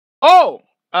Oh,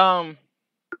 um,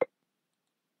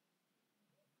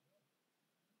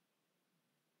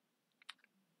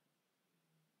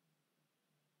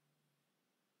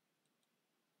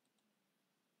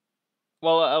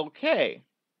 well, okay.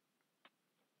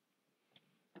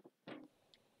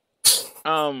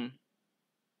 Um,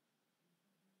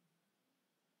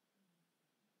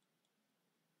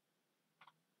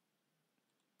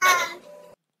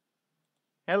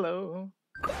 hello.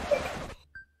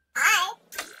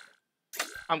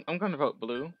 I'm gonna vote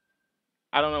blue.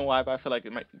 I don't know why, but I feel like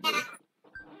it might be blue.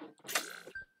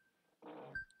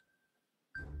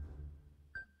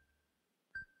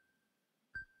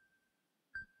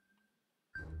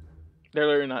 They're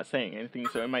literally not saying anything,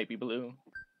 so it might be blue.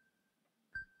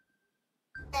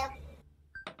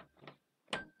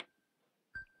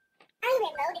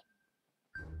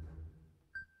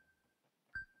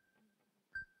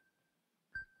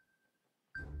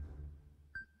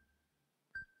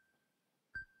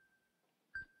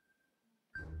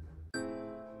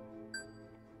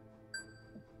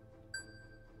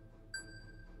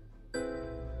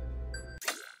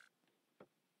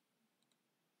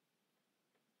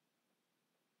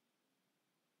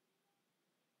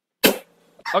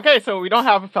 Okay, so we don't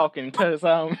have a falcon because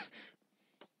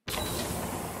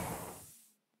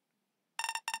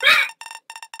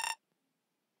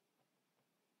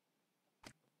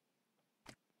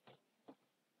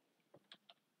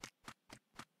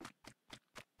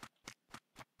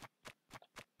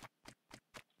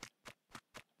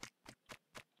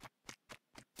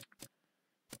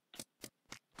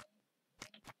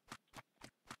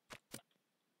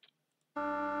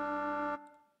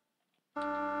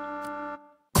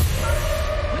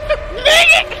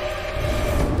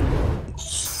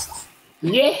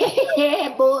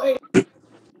Yeah, boy.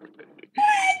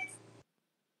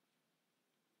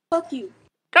 Fuck you.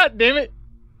 God damn it!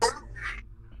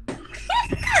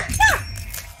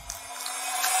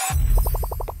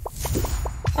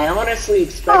 I honestly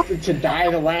expected to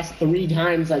die the last 3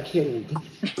 times I killed.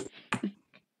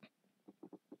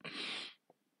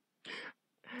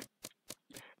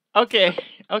 Okay,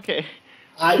 okay,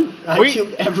 I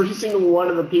killed every single one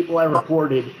of the people I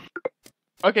reported.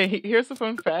 okay. Here's the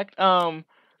fun fact.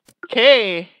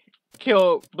 Kay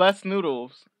killed Blessed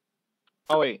Noodles.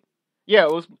 Oh wait, yeah,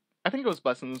 it was. I think it was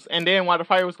Blessed Noodles. And then while the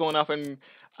fire was going off and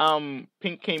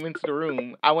Pink came into the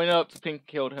room, I went up to Pink,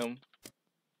 killed him.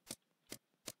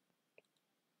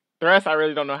 The rest, I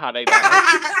really don't know how they died.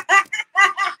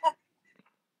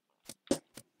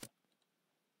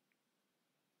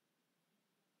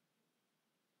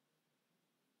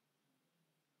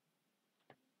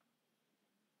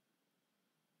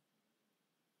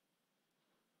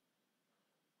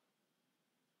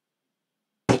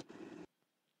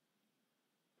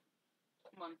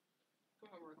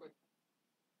 Come on real quick.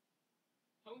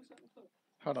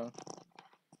 Hold on.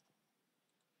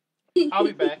 I'll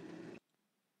be back.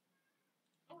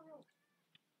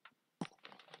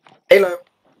 Hello.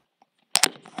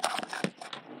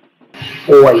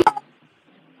 Boy.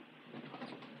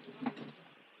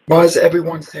 Why is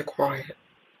everyone so quiet?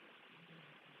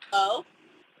 Oh.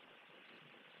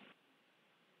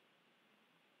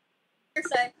 You're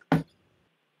saying.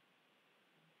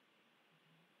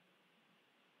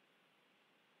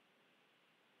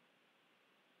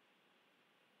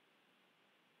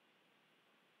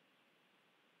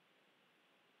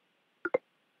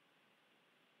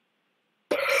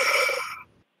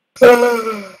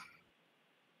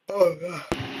 Oh, God.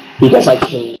 Because I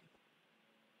can't.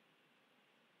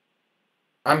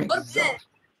 I'm What's exhausted. it?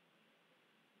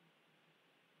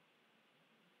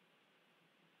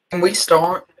 Can we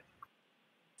start?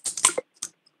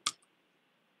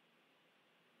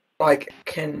 Like,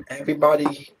 can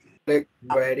everybody look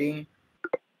ready?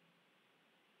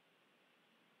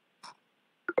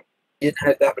 You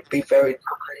know, that would be very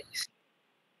nice.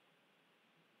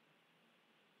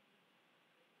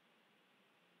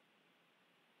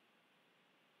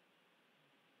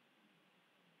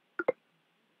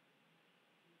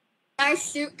 Nice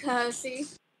suit, Cassie.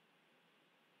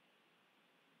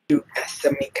 You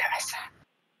essa mi casa.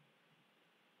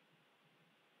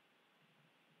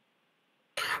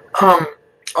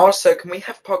 Also, can we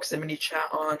have proximity chat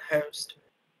on host?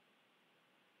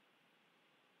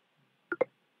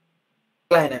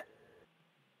 Planet.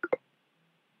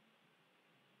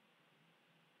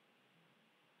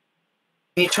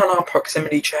 Can you turn on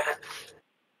proximity chat?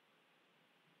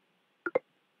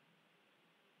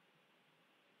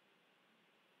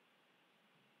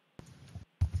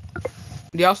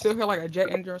 Do y'all still hear like a jet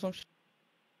engine or some shit?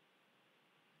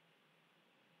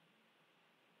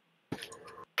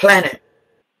 Planet.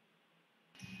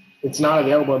 It's not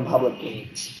available in public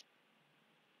games.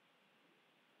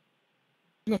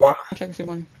 Wow, Check see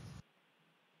money.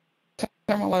 Turn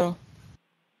my light off.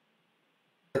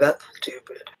 that's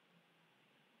stupid.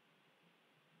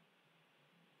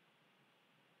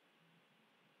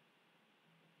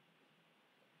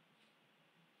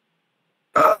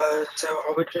 So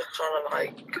I would just trying to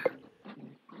like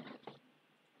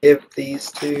give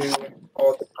these two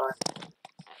all the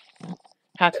time.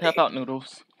 Have to help out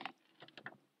Noodles.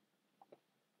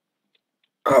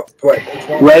 Oh, wait, which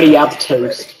one? Ready up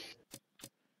toast.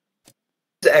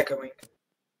 It's echoing.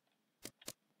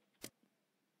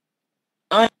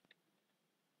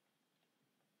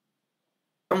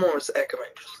 Someone was echoing.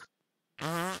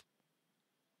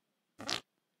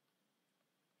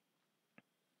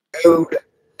 Code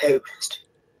toast.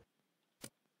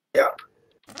 Yeah.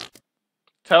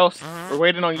 Toast, we're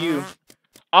waiting on you.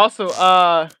 Also,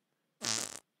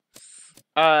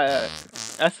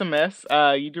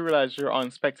 SMS, you do realize you're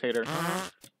on spectator.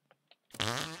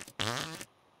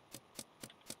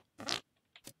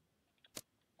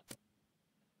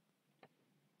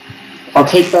 I'll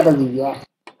take that as a yes.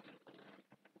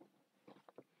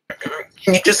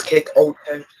 Can you just kick old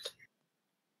toast?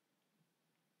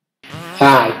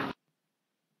 Hi.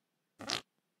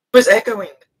 Who's echoing?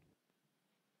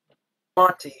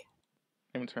 Monty.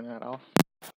 Let me turn that off.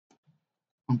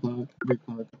 Unplug,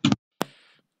 replug.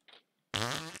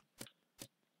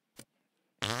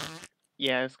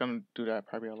 Yeah, it's gonna do that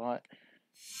probably a lot.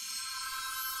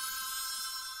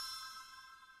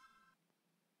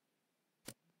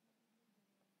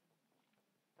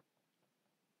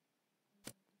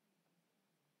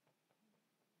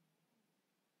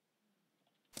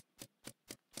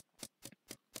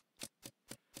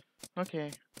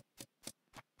 Okay.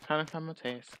 Time to find my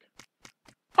task.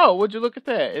 Oh, would you look at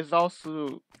that? It's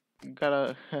also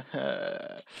got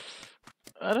a.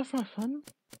 Oh, that's not fun.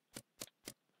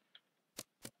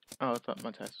 Oh, I thought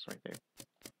my task was right there.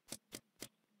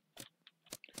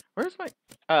 Where's my.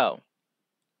 Oh.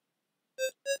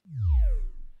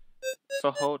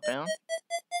 So hold down.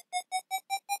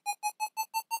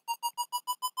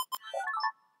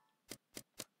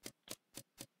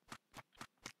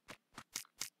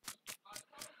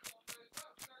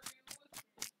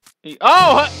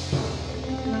 Oh!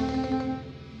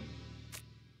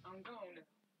 I'm going.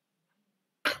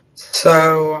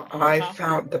 So I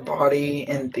found the body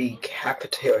in the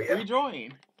cafeteria.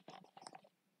 Rejoin.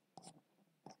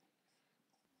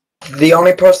 The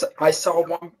only person I saw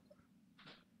one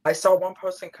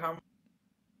person come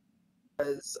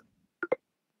was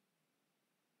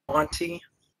Monty.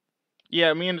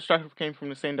 Yeah, me and the striker came from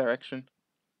the same direction.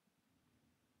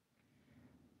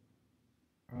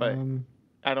 But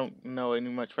I don't know any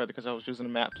much further because I was using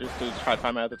the map just to try to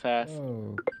find my other task.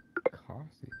 Oh,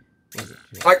 Cossy. Was it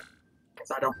Jake? Like,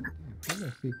 I don't. Yeah, who did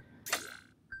I see?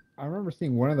 I remember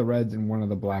seeing one of the reds and one of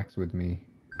the blacks with me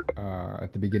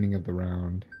at the beginning of the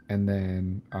round, and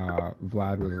then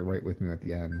Vlad was right with me at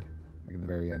the end, like at the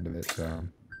very end of it. So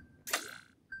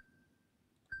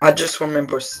I just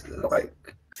remember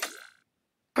like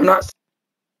I'm not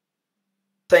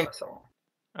saying so.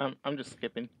 I'm just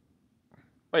skipping.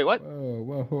 Wait, what?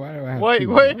 whoa, why do I have Wait,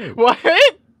 two wait, votes? what?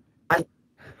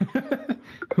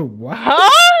 What?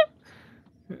 Huh?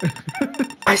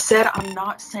 I said I'm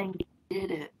not saying you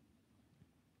did it.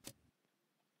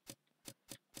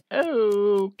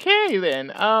 Okay then.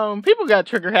 People got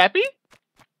trigger happy.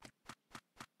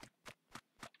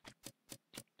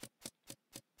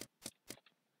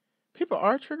 People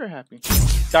are trigger happy.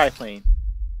 Die plane.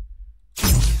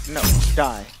 No,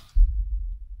 die.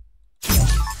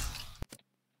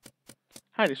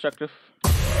 Hi, destructive.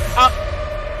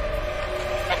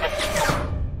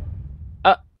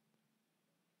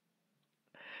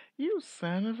 You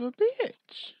son of a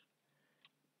bitch.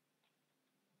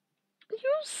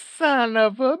 You son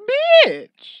of a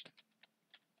bitch.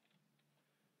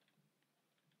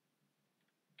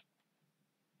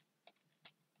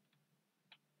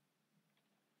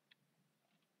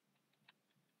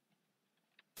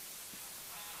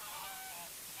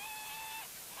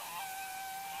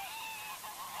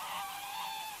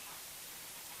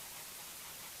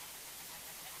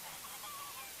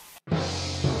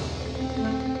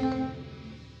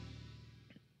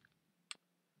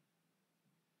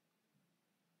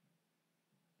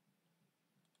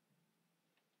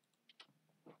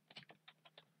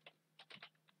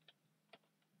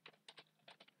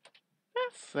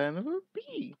 That son of a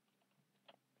bee.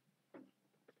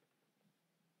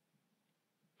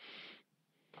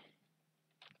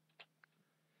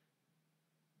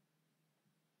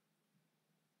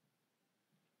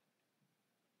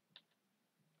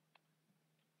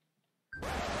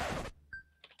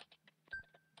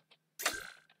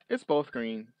 It's both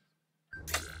green.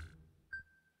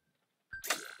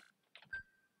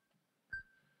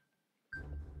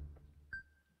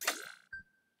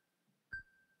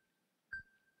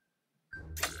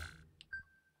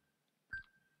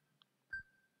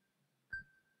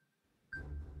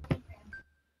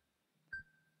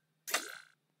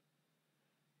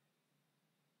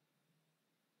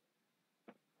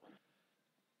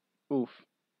 Oof.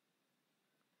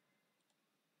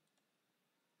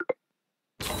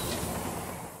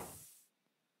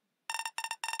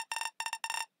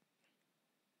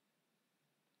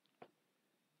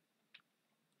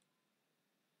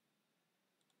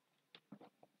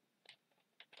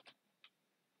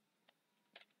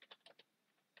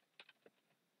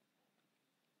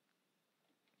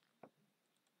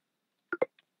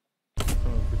 Oh,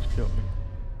 bitch killed me.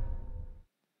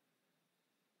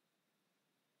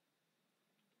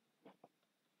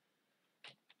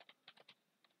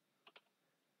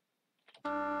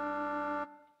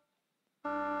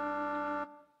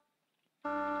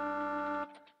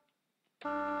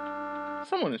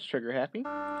 Someone is trigger happy.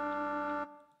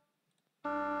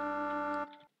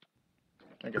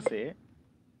 Like I said.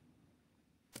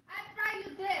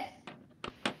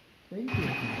 Thank you.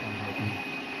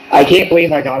 I can't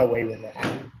believe I got away with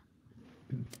that.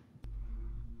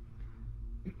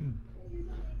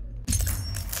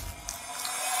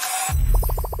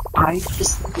 I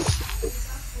just.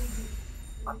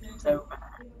 I'm so mad.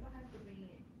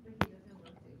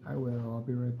 I will. I'll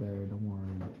be right there. Don't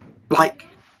worry. Like,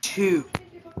 two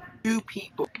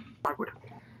people. I would have.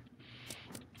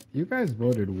 You guys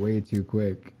voted way too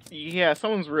quick. Yeah,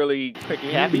 someone's really quick and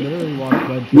He happy. literally walked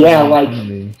red Yeah, in like- front of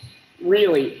me.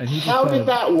 Really? And he just How said- did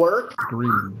that work?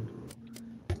 Green.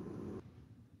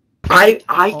 I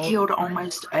All- killed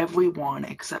almost everyone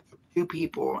except for two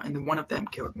people, and then one of them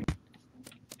killed me.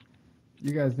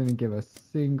 You guys didn't give a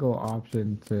single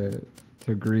option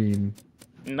to green.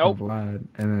 Nope. To Vlad,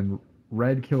 and then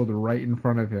red killed right in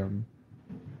front of him.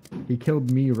 He killed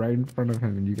me right in front of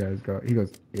him, and you guys go. He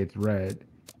goes, "It's red."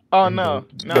 Oh And he no,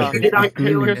 goes, no. "I think Did I it's green,"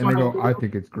 kill and I go, anyone? "I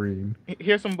think it's green."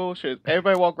 Here's some bullshit.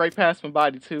 Everybody walked right past my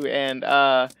body too, and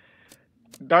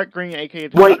dark green, aka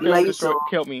Wait, Laser, Laser.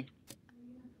 killed me.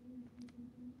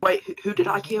 Wait, who did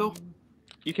I kill?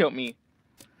 You killed me.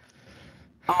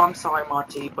 Oh, I'm sorry,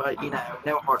 Monty, but you know,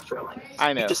 no hard feelings.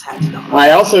 I know. You just had to die.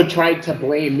 I also tried to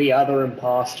blame the other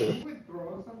imposter.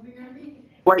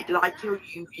 Wait, did I kill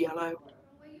you, Yellow?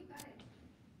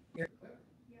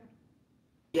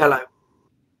 Yellow.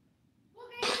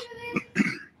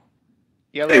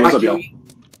 Yellow. Hey, what's I up, kill y'all? you.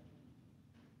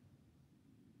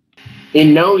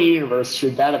 In no universe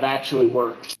should that have actually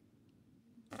worked.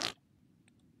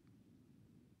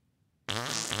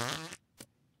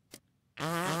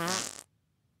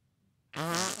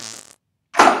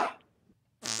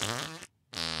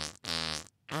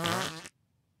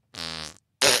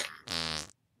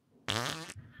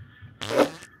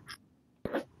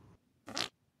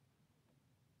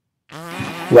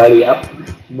 Ready up,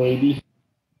 maybe.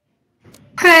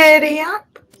 Ready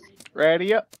up,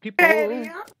 Ready up, people. ready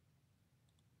up,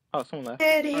 Oh, someone left.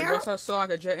 ready I up. guess I saw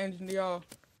like a jet engine to y'all.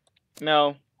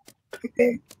 No.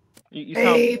 You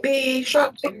sound. Baby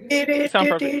shark, You sound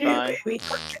perfectly fine.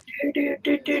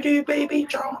 baby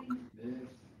shark.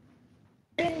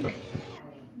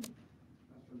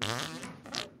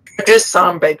 Just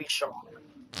some baby shark.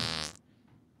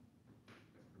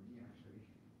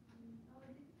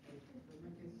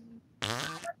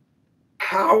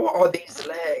 How are these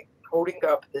legs holding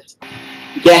up this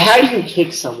Yeah, how do you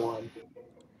kick someone?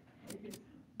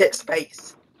 hit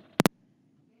space?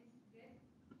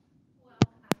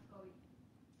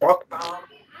 Walk bomb,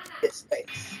 hit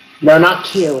space. No, not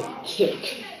kill,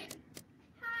 kick.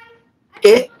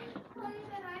 It.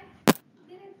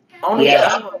 Only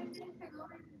Yeah.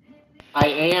 I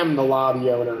am the lobby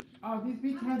owner. Oh, these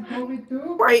beats had COVID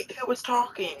too? Wait, who was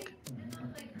talking?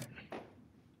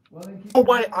 Oh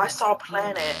wait, I saw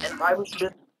Planet and I was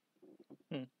just.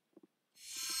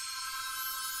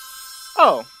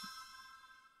 Oh.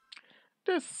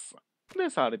 This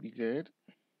ought to be good.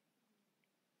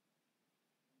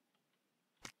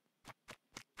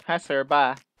 Hi, sir.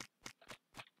 Bye.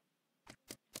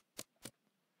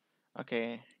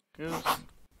 Okay. Goose,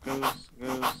 goose,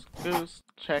 goose, goose.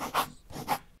 Check.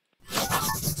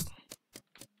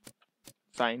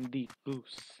 Sign D.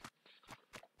 Goose.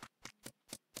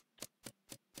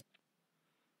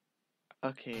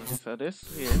 Okay, so this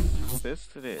is this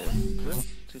to this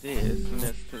to this, and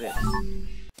this to this.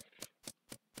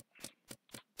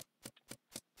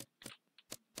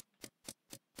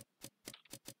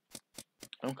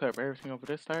 I'm cover everything over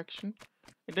this direction.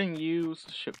 And then use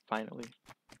the ship finally.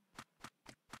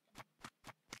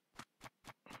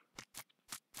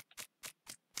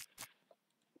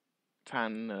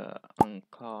 Time to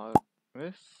unclog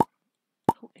this.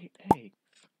 Who ate eggs?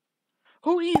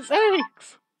 Who eats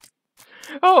eggs?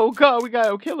 Oh god, we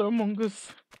got a killer among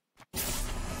us.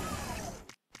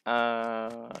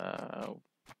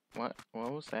 What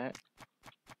was that?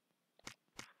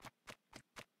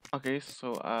 Okay,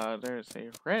 so there's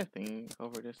a red thing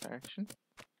over this direction.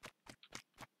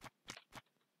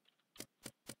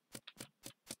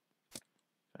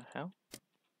 The hell?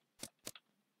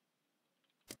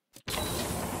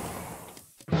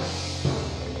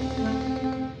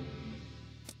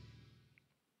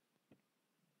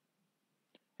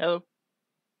 Hello?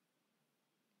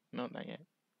 No, not yet.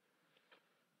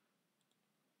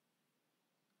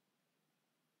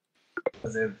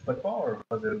 Was it football or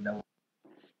was it no?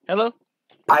 Hello?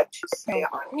 I just say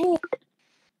Ooh,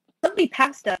 somebody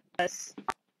passed us.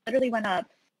 Literally went up.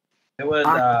 It was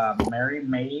Mary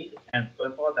Maid and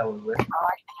football that was with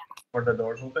for the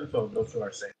doors open, so those two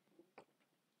are safe.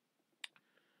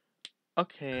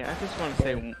 Okay, I just want to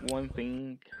say one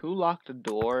thing. Who locked the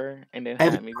door and then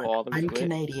had me go all the way I'm to it?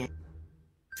 Canadian.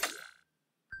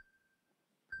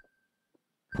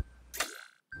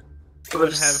 It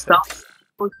was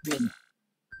something.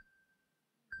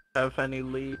 Have any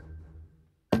lead?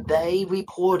 They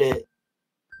reported.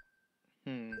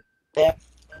 No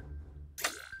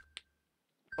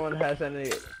one has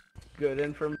any good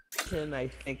information. I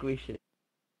think we should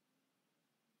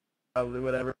probably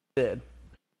whatever we did.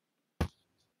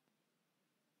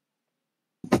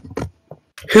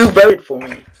 Who voted for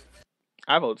me?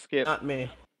 I vote skip. Not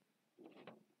me.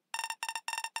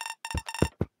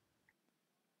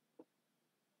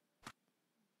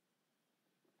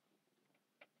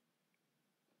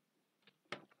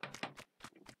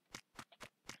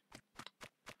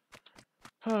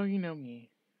 Oh, you know me.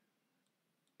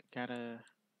 Gotta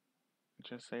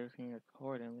adjust everything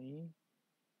accordingly.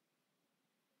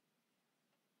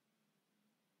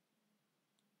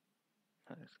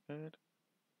 That's good.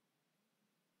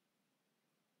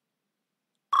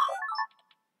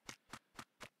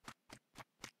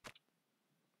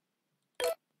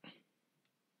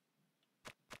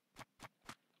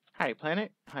 Hi,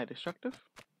 planet. Hi, destructive.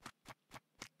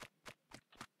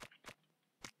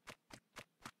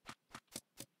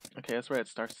 Okay, that's where it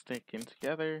starts sticking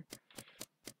together.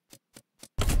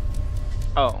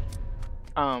 Oh.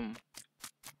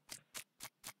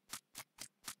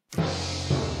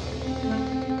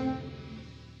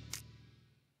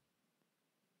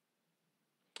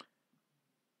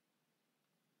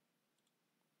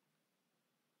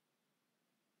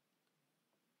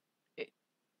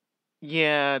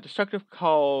 Yeah, destructive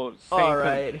called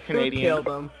Alright, Canadian. who killed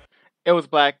him? It was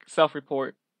black,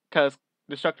 self-report, because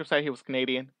destructive said he was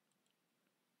Canadian.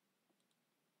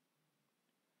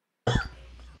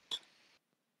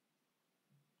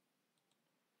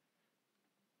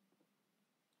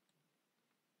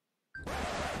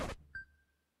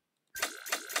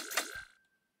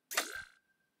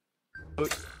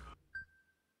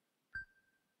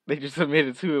 They just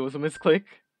admitted too, it was a misclick.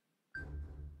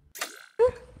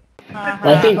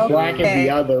 I think Black is the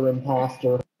other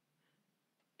imposter.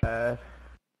 Oh.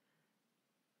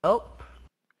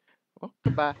 Well,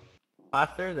 goodbye.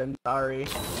 Faster than sorry.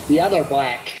 The other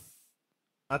Black.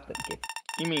 Not the kid.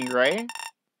 You mean Gray?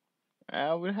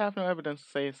 We have no evidence to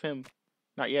say it's him.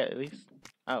 Not yet, at least.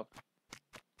 Oh.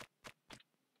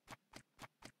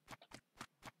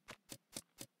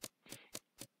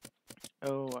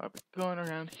 Oh, I've been going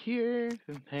around here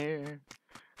and there.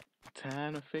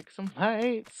 Time to fix some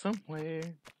lights somewhere.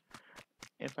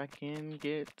 If I can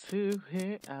get to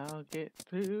it, I'll get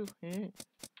to it.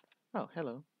 Oh,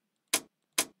 hello.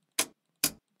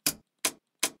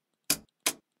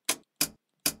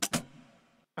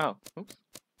 Oh, oops.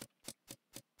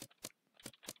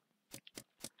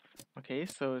 Okay,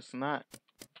 so it's not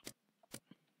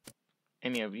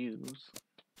any of yous.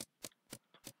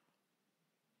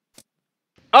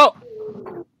 Oh!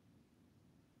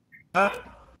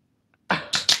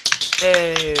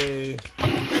 Hey!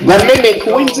 The Mimic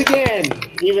wins again!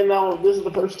 Even though this is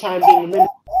the first time being a Mimic.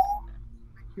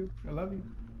 Thank you. I love you.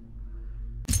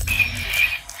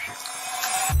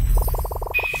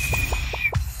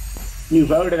 You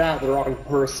voted out the wrong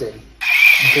person.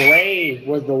 Gray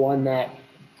was the one that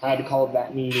had called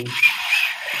that meeting.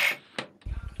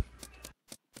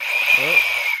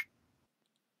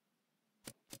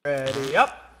 Ready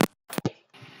up!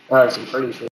 Alright, so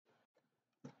pretty sure.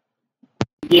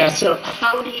 Yeah, so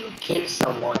how do you kill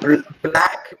someone?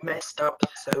 Black messed up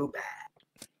so bad.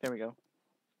 There we go.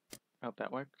 I hope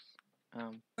that works.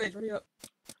 Wait, hurry up.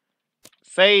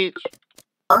 Sage!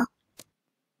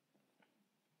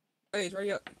 Wait,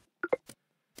 hurry up.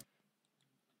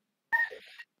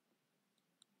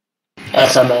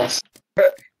 SMS.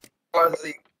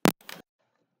 Ozzy,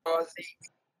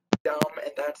 dumb,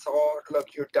 and that's all.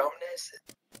 Look, your dumbness.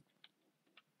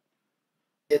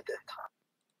 Get the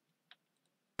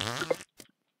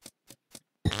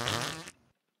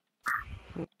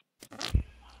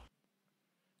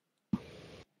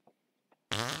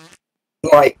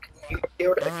like, you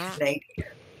killed a Canadian.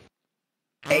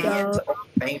 Canadians are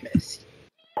famous.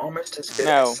 Almost as good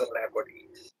No. as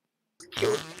celebrities.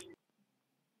 Killed me.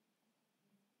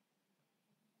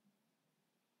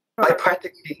 I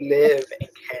practically live in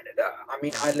Canada. I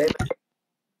mean, I live in...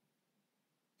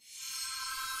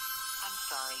 I'm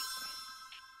sorry.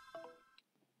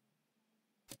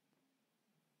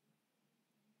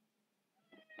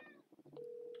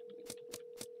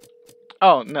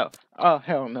 Oh no. Oh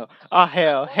hell no. Oh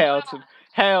hell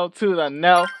to the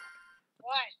no.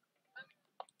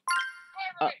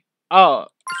 Oh,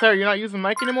 sir, you're not using the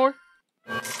mic anymore?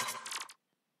 I can't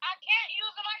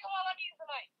use the mic while I'm using the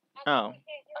mic. Oh.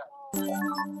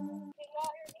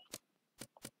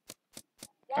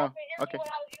 Oh, okay.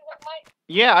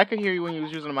 Yeah, I could hear you when you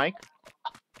was using the mic.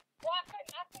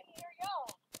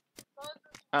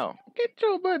 Oh, get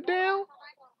your butt down.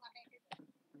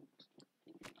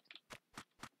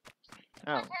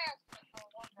 Oh.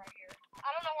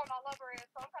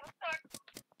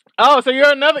 Oh, so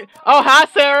you're another. Oh, hi,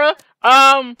 Sarah.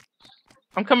 I'm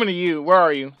coming to you. Where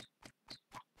are you?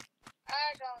 I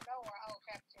don't know where. Oh,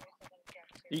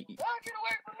 cafeteria. You- Get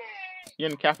away from me! You're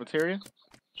in the cafeteria? Now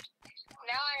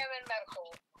I am in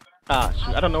medical. Ah,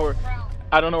 shoot. I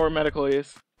don't know where medical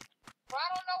is. Well, I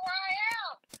don't know where I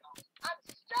am. I'm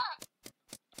stuck.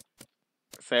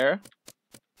 Sarah?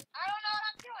 I don't know what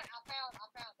I'm doing. I found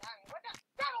Donnie.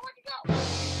 Where'd you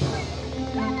go?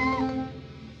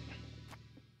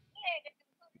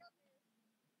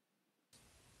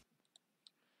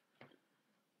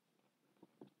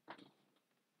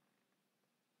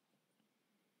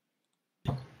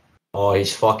 Oh,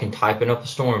 he's fucking typing up a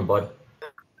storm, bud.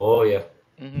 Oh, yeah.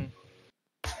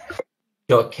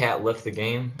 Duck Cat left the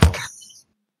game.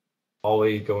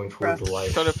 Always going towards the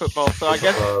light. So the football. So I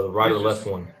guess the right or we left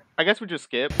just- one. I guess we just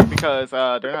skip because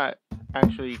they're not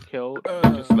actually killed. They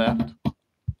just left.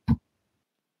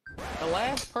 The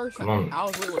last person Come on. I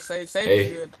was with was Sage. Sage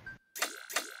Hey. was good.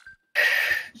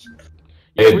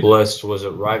 Hey, Blessed, was it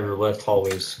right or left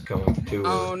hallways coming to?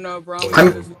 Oh no, bro.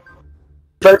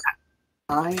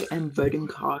 I am voting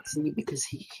Coxie because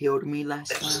he killed me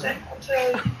last time.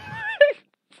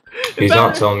 He's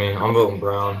not telling me. I'm voting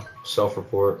Brown.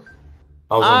 Self-report.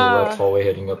 I was on the left hallway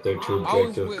heading up there to I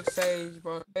was objective. with Sage,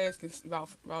 bro. Sage can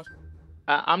vouch.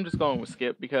 I'm just going with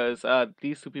skip because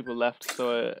these two people left,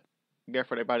 so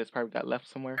therefore their bodies probably got left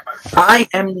somewhere. I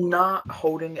am not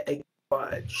holding a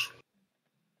grudge.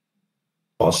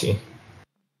 Cossie.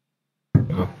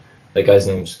 No. That guy's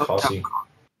name is Cossie.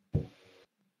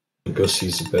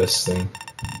 Gussie's the best thing.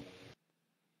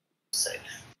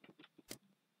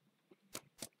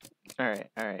 Alright.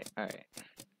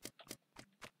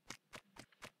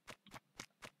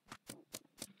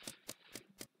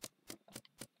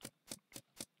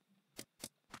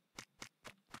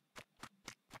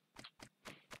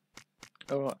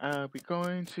 Oh, I'll be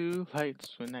going to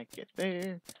lights when I get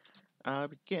there. I'll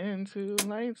be getting to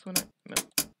lights when I...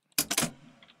 No.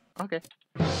 Okay.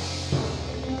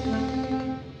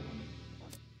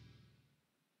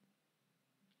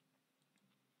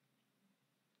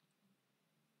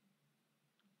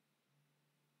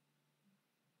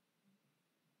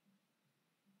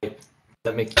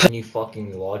 That make any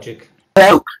fucking logic?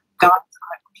 Oh, God,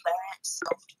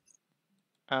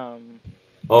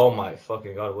 Oh my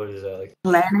fucking god, what is that? Like,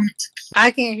 planet.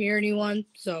 I can't hear anyone,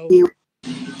 so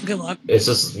good luck. it's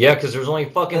just, yeah, because there's only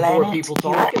fucking 4 people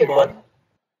talking, bud.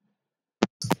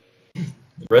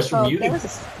 The rest are Oh, there muted. was a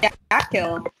stat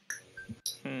kill.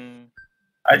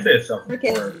 I did something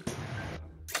Okay. for her.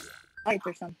 Lights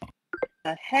or something.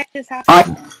 The heck is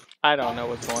happening? I don't know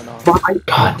what's going on.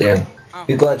 God damn.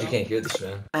 Be glad you can't hear this,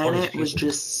 man. All these Planet was people-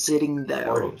 just sitting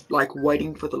there, like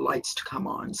waiting for the lights to come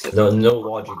on. So No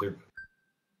logic.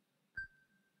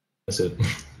 That's it.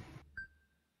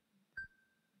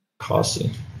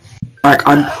 Cossie. like,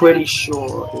 I'm pretty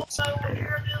sure it's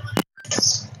there.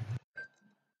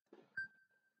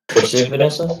 What's it,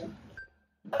 Vanessa?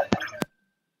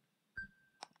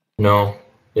 No,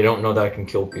 they don't know that I can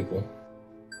kill people.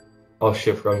 Oh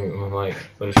shit, forgot to mute my mic.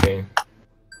 What a shame.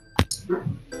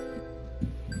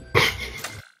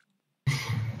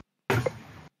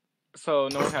 So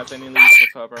no one has any leads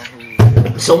whatsoever on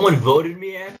who... Someone voted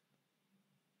me in?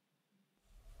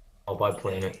 I'll buy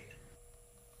Planet.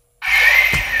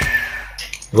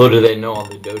 Little do they know I'm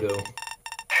the dodo.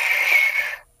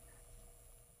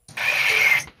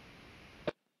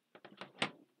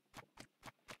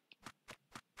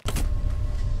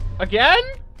 Again?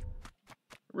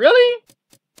 Really?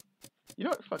 You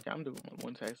know what? Fuck, I'm doing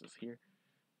one taxes here.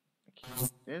 Okay.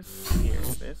 This here,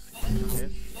 this here,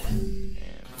 this here,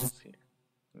 and this here.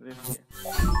 This here.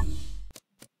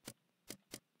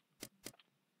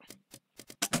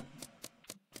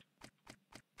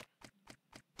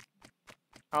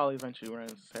 I'll eventually run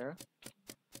into Sarah.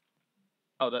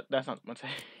 Oh, that's not my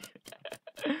tag.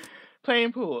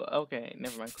 Playing pool. Okay,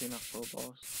 never mind. Clean off full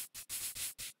balls.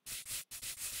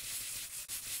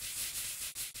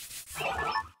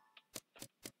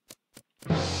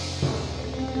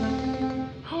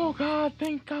 Oh God!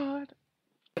 Thank God.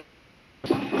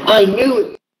 I knew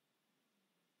it.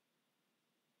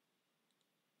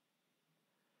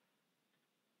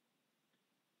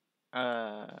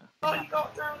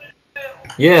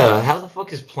 Yeah, how the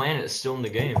fuck is Planet still in the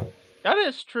game? That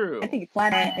is true. I think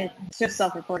Planet is just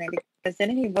self-reporting because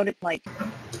didn't he voted like?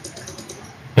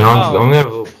 And I'm gonna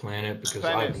vote Planet because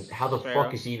Planet's how the fair.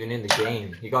 fuck is he even in the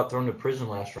game? He got thrown to prison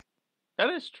last round. That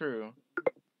is true.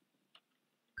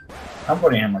 I'm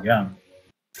voting him again.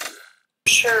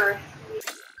 Sure.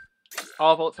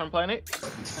 All votes on Planet.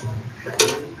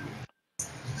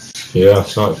 Yeah,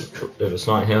 if it's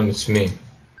not him, it's me.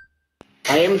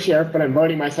 I am sheriff, but I'm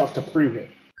voting myself to prove it.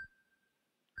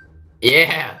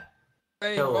 Yeah.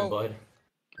 Hey, Tell him, bud.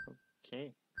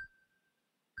 Okay.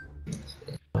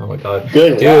 Oh my God.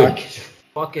 Good Dude, luck.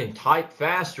 fucking type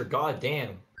faster,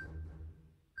 goddamn.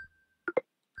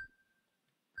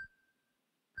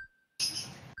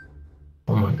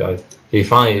 Oh my God. He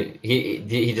finally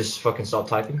he just fucking stopped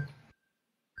typing?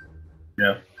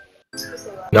 Yeah.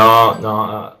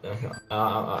 No,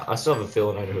 I still have a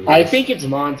feeling I know who it is. I think it's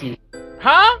Monty.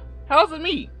 Huh? How's it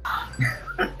me?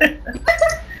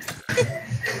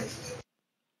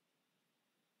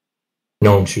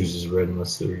 No one chooses red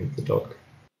unless they're in the dark.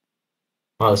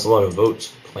 Wow, that's a lot of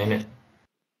votes. Planet.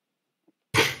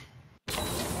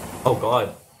 Oh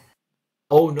God.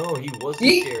 Oh no, he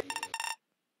wasn't there.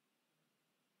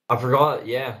 I forgot.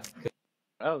 Yeah.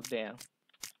 Oh damn.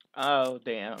 Oh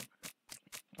damn.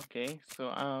 Okay, so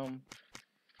I'm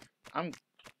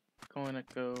going to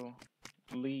go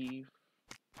leave.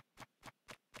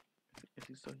 Is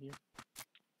he still here?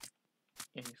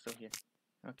 Yeah, he's still here.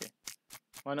 Okay.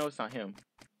 Well, I know it's not him.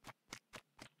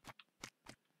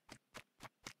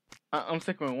 I'm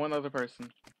sticking with one other person.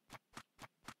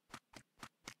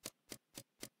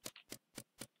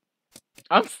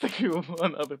 I'm sticking with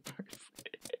one other person.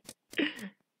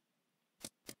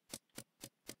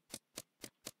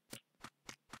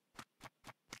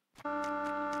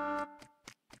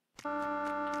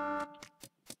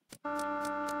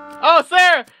 Oh,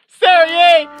 Sarah! Sarah,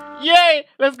 yay! Yay!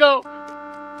 Let's go!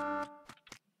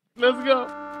 Let's go!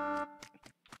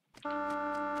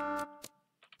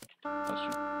 Oh,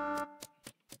 shoot.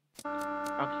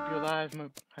 I'll keep you alive,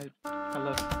 I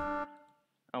love you.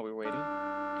 Oh, we're waiting.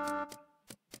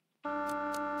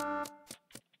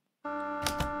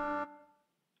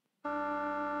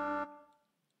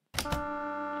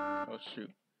 Oh,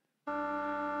 shoot.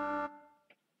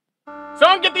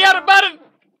 Someone get the other button!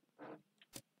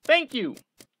 Thank you!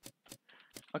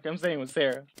 Okay, I'm staying with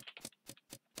Sarah.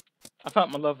 I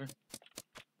found my lover.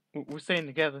 We're staying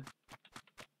together.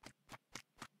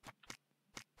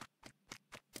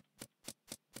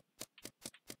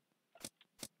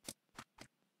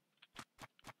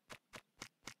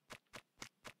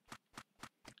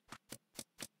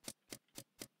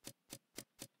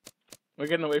 We're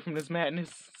getting away from this madness,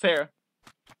 Sarah.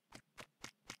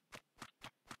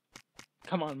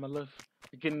 Come on, my love.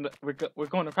 We're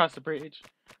going across the bridge.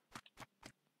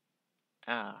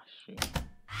 Ah, shoot.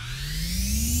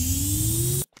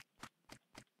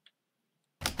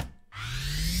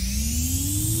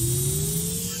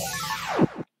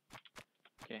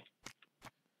 Okay.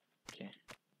 Okay.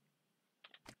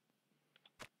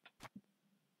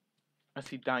 I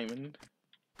see Diamond.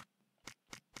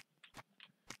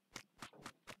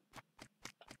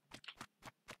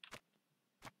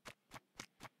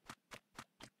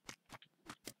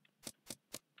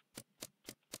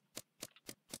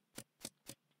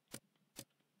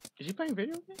 Is she playing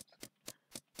video games?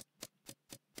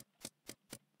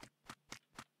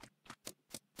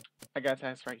 I got a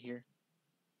task right here.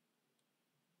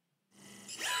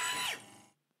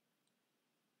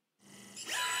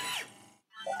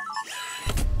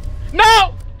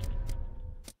 No!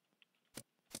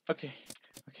 Okay.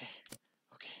 Okay.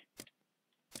 Okay.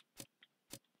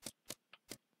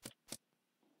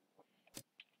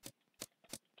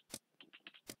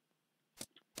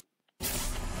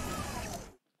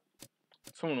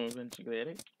 Someone will eventually get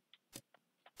it.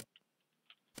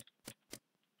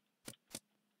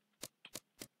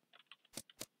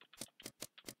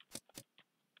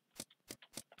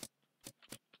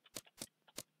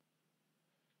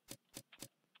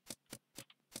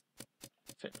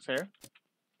 Sarah?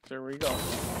 Sarah, where you going?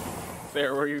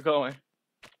 Sarah, where are you going?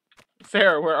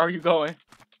 Sarah, where are you going?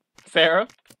 Sarah?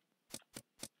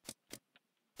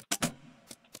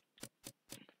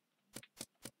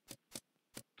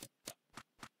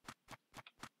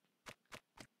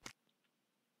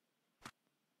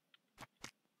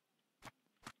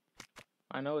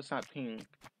 I know it's not pink.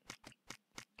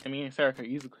 And me and Sarah could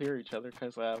easily clear each other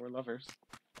because we're lovers.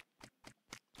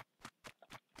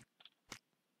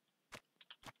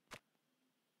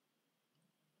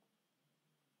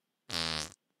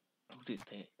 Who did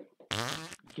that?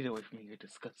 Get away from me, you're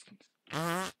disgusting.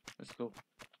 Let's go.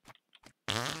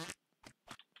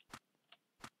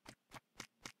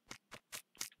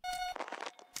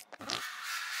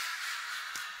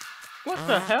 What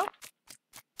the hell?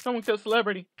 Someone killed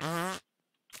Celebrity.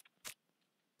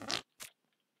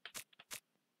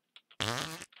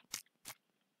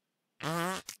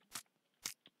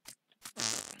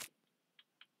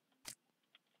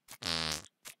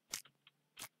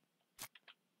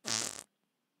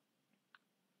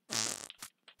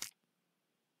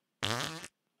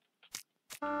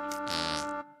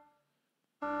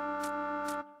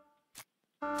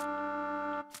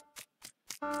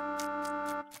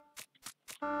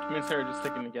 Me and Sarah just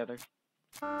sticking together.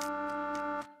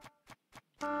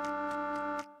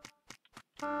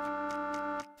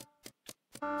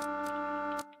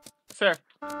 Sarah.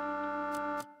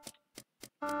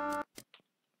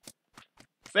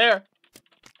 Sarah.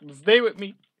 Stay with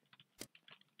me.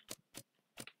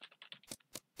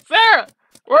 Sarah!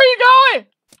 Where are you going?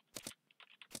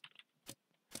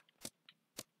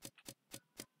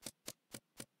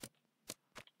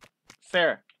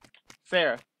 Sarah.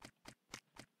 Sarah.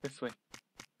 This way.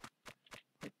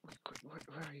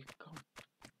 Where are you going?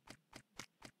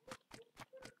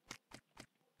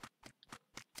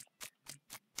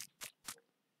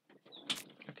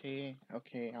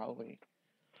 Okay, I'll wait.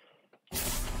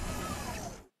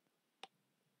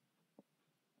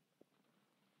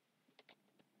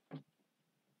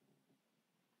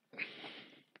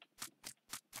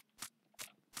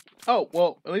 Oh,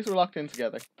 well, at least we're locked in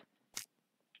together.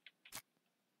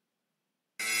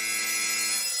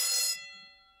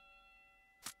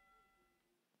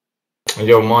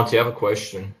 Yo, Monty, I have a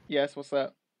question. Yes, what's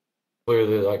up?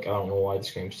 Clearly, like, I don't know why this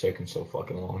game's taking so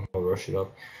fucking long. I'll rush it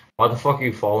up. Why the fuck are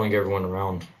you following everyone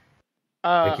around?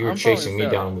 Like, you were chasing me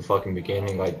down in the fucking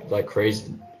beginning, like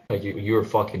crazy. Like, you were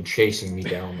fucking chasing me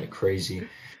down like crazy.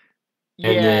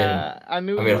 And then I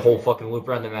knew. I made a whole fucking loop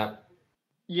around the map.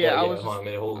 Yeah, I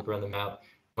made a whole loop around the map.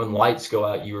 When lights go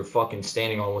out, you were fucking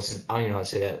standing on what's, I don't even know how to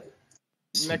say that.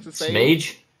 Next to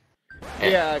Smage?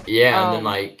 Yeah. Yeah, and then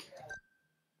like,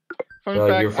 you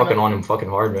were fucking on him fucking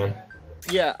hard, man.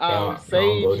 Yeah,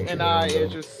 Sage and I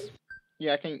is just,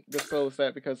 I can't disclose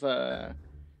that because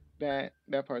that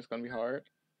part's gonna be hard,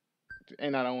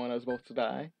 and I don't want us both to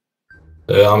die.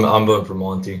 Yeah, I'm voting for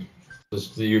Monty.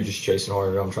 You're just chasing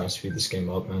harder. I'm trying to speed this game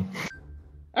up, man.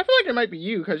 I feel like it might be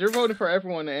you because you're voting for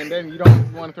everyone, and then you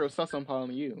don't want to throw sus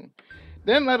on you.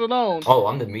 Then let alone. Oh,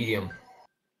 I'm the medium.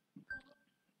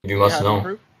 You must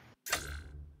know.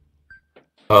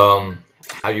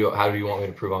 How do you want me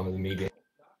to prove I'm the medium?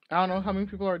 I don't know how many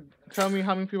people are. Tell me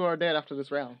how many people are dead after this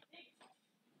round.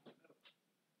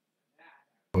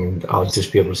 I mean, I'll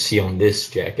just be able to see on this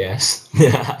jackass.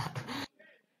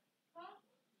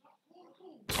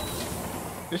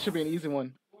 This should be an easy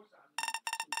one.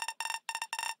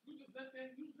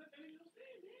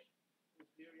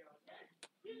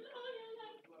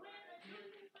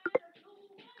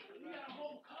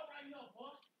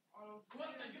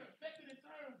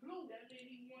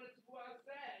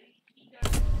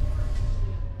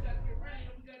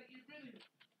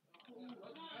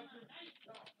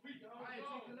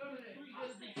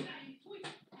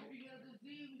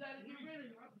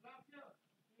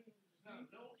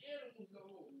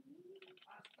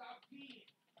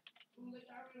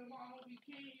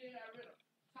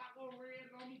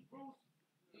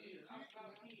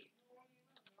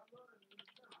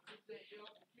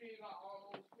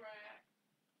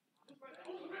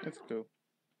 Let's go.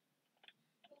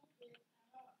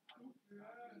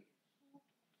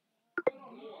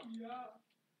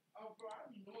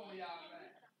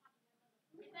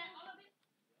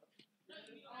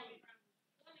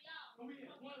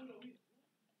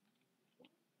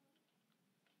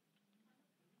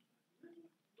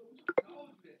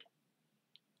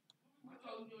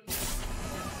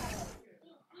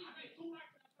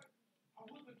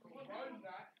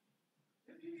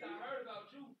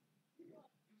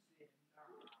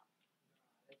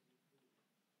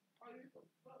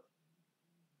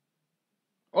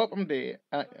 Oh, I'm dead.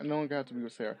 No one got to be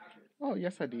with Sarah. Oh,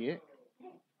 yes, I did.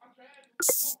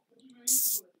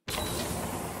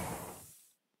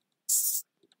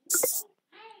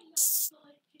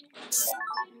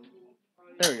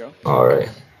 There we go. Alright.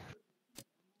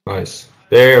 Nice.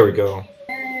 There we go.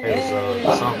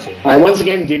 Hey, I once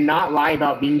again did not lie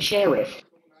about being sheriff.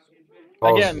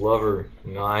 Again. Lover.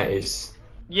 Nice.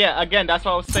 Yeah, again, that's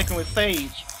what I was thinking with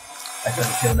Sage. I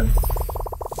couldn't kill him.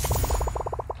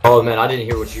 Oh man, I didn't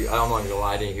hear what you. I'm not gonna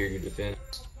lie, I didn't hear your defense.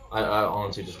 I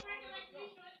honestly just.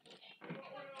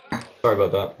 Sorry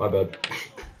about that. My bad.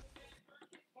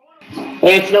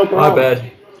 It's no problem. My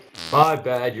bad. My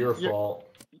bad. Your fault.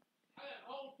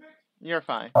 You're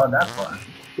fine. Oh, that's fine.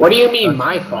 What do you mean,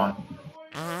 my fault?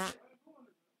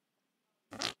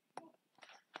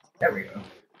 There we go.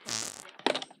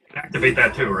 Activate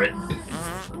that too, right?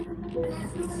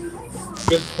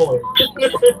 Good point.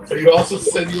 You also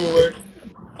said you were.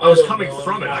 I was coming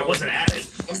from it. I wasn't at it.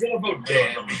 I'm gonna vote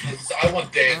Dan because I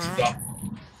want Dan to die.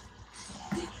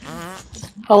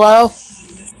 Hello?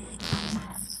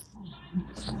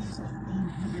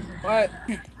 What?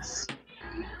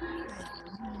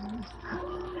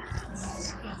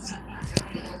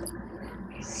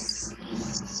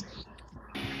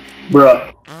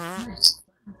 Bruh.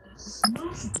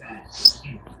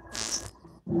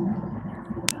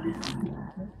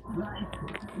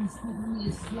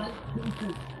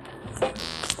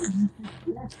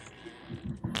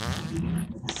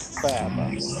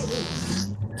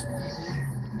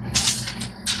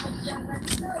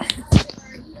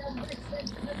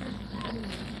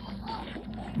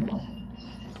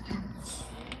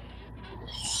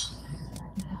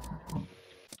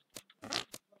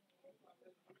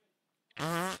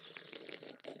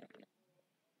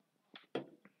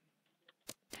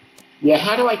 Yeah,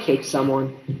 how do I kick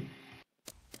someone?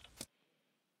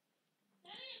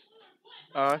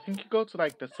 I think you go to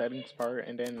like the settings part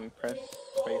and then press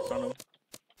space on them.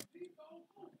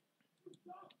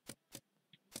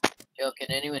 Yo, can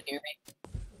anyone hear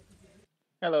me?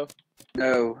 Hello.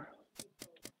 No.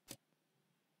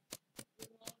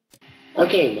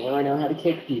 Okay, now I know how to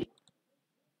kick people.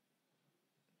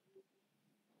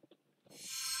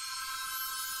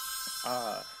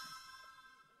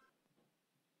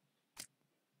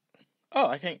 Oh,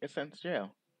 I can't get sent to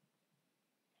jail.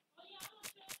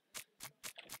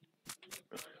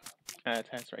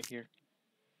 Test right here.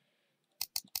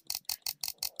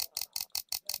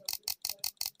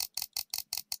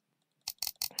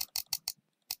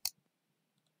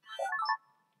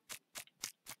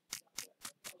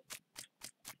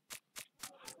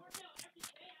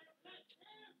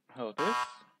 Oh, this?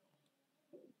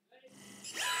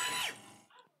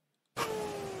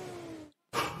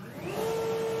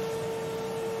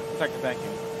 It's like the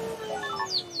vacuum.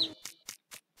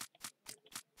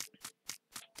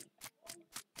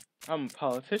 I'm a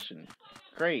politician.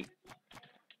 Great.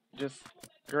 Just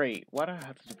great. Why do I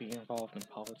have to be involved in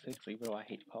politics, even though I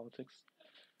hate politics?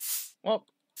 Well,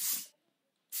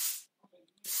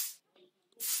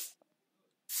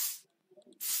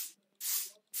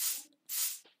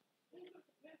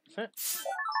 that's it.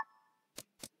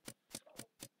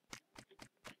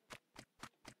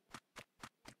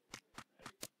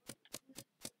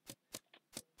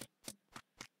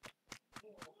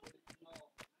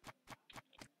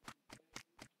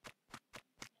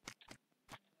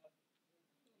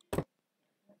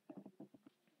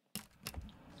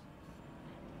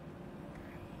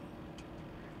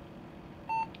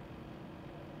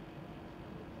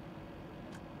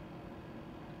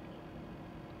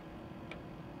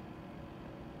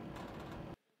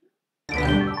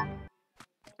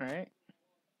 Alright.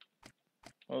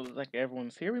 Well, like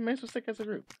everyone's here, we may as well stick as a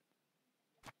group.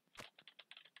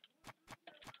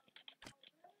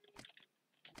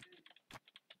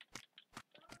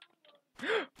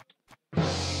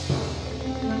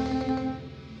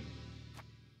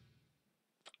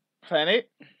 Planet,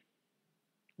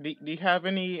 do you have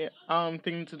any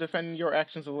thing to defend your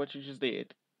actions of what you just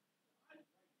did?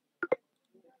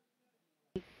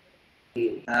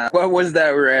 What was that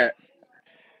rat?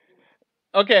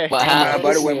 Okay. By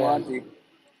the way, Monty.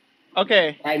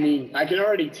 Okay. I mean, I can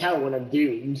already tell when I'm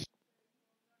doomed.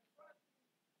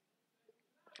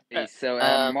 Hey, so,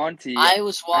 Monty. I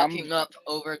was walking up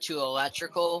over to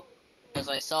electrical because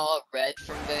I saw red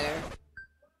from there.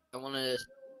 I wanted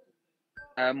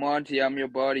to. Monty, I'm your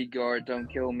bodyguard. Don't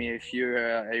kill me if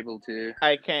you're able to.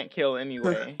 I can't kill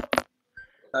anyway.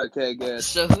 Okay, good.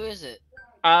 So who is it?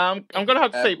 I'm gonna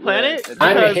have to say Planet.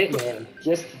 I'm a hitman.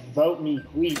 Just vote me,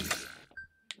 please.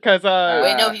 Because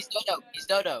wait, no, he's Dodo. He's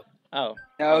Dodo. Oh.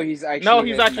 No, he's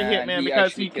actually actually Hitman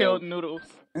because he killed Noodles.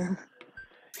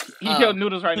 He killed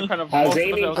Noodles right in front of I was most of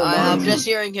aiming those. for I'm just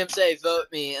hearing him say "vote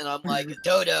me," and I'm like,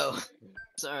 Dodo.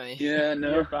 Sorry. Yeah,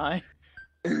 no. You're fine.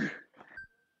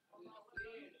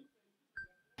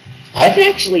 I've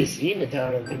actually seen the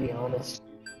Dodo, to be honest.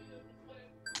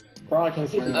 Brock,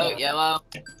 has he Oh, yellow.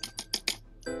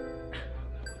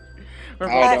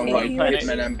 I don't like Planet.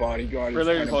 Hitman and Bodyguard. We're It's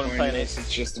literally kind of voting Planet. pointless.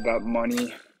 It's just about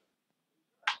money.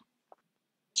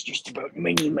 It's just about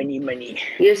money, money, money.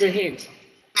 Here's a hint.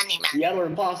 The other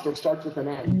imposter starts with an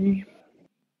N.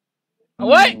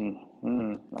 What?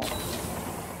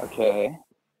 Okay.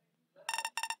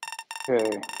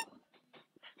 Okay.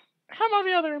 How about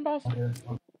the other imposter?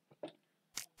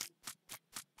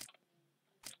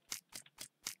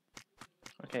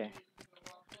 Okay.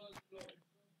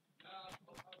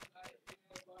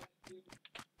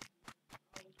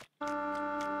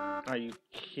 Are you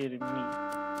kidding me?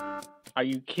 Are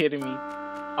you kidding me?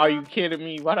 Are you kidding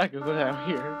me? Why'd I go down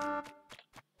here?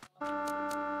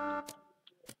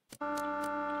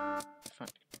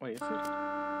 Wait, is it?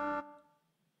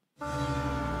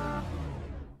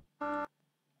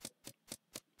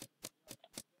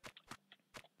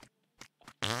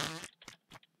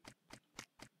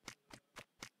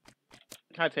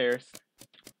 Hi, Terrace.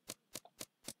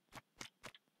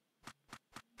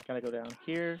 Gotta go down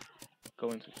here, go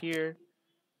into here,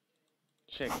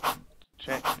 check,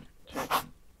 check, check.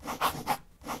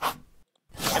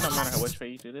 It don't matter which way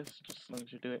you do this, just as long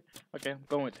as you do it. Okay, I'm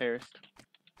going with Terrace.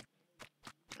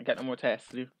 I got no more tasks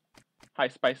to do. Hi,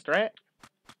 Spice Strat.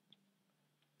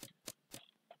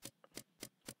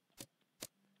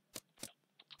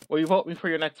 Will you vote me for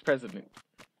your next president?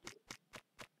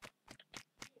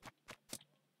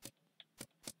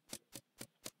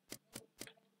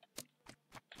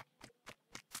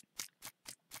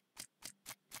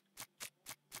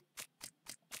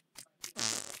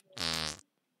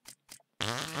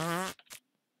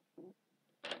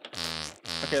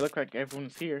 Okay, look like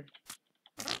everyone's here.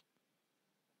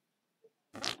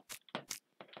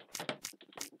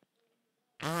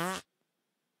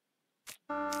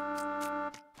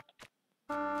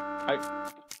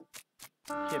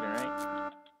 Kidding, right?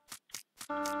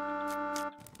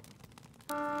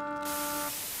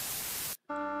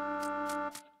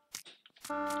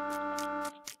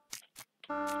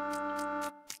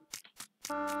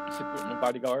 Sit with my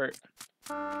bodyguard.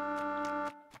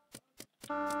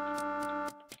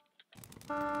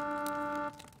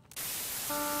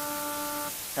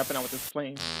 Helping out with this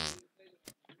flame.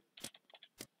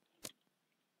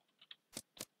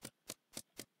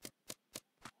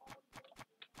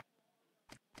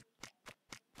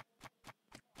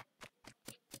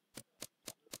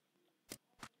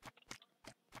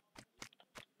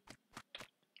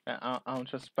 I don't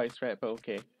trust Spice Rat, but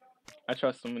okay. I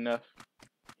trust him enough.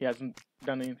 He hasn't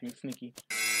done anything sneaky.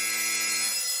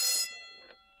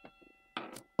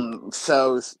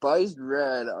 So, Spiced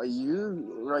Red, are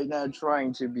you right now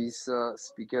trying to be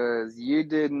sus? Because you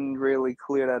didn't really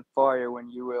clear that fire when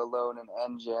you were alone in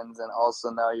engines, and also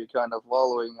now you're kind of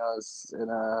following us in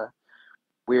a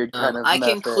weird kind of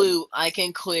method. I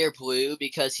can clear Blue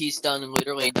because he's done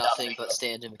literally nothing but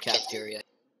stand in the cafeteria.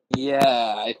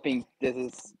 Yeah, I think this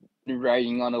is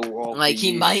writing on a wall. Like,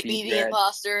 he might be the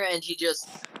imposter, and he just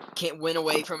can't win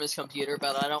away from his computer,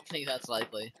 but I don't think that's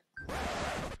likely.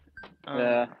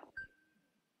 Yeah.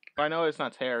 I know it's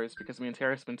not Terrace because me and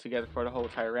Terrace have been together for the whole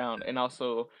entire round, and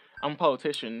also I'm a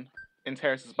politician and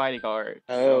Terrace's bodyguard.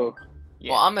 Oh. So,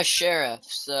 yeah. Well, I'm a sheriff,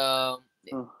 so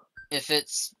if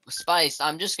it's Spiced,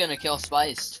 I'm just gonna kill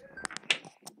Spiced.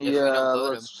 Yeah,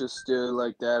 let's just do it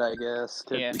like that, I guess.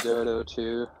 Could be Dodo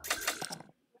too.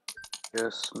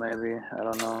 Guess maybe, I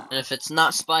don't know. And if it's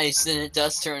not Spiced, then it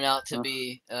does turn out to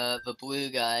be the blue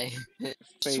guy.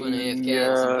 Just when AFK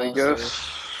yeah, I guess.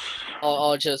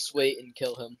 I'll just wait and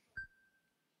kill him.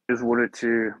 Just wanted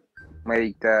to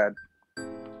make that.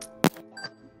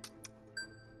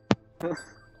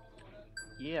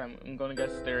 Yeah, I'm gonna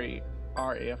guess they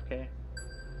are AFK.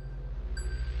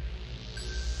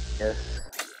 Yes.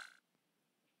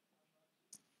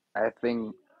 I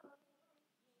think.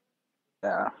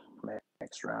 Yeah,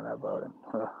 next round I vote him.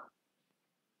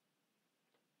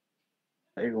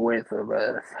 I can wait for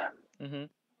breath.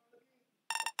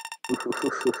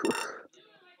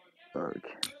 Okay.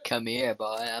 Come here,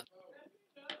 boy.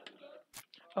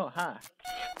 Oh, hi.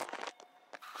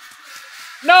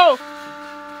 No!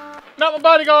 Not my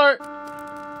bodyguard!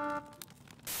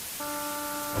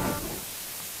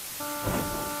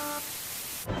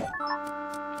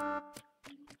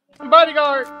 My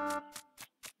bodyguard!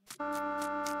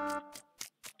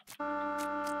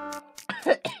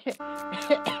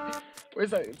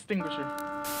 Where's that extinguisher?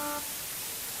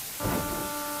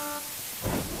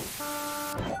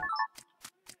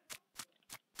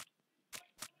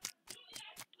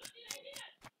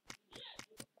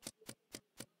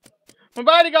 My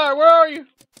bodyguard, where are you?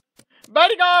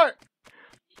 Bodyguard!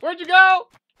 Where'd you go?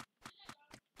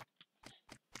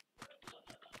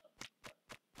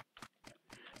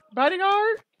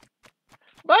 Bodyguard?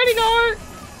 Bodyguard!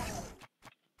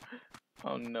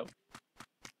 Oh no.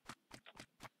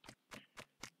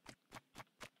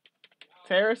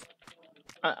 Terrace?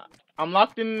 I'm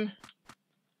locked in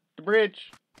the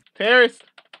bridge. Terrace!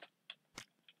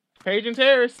 Page and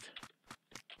Terrace!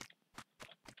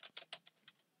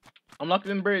 I'm locked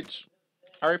in the bridge.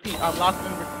 I repeat, I'm locked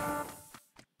in the bridge.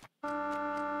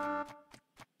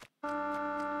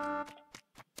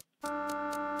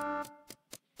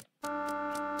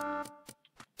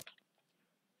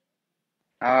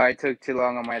 Oh, I took too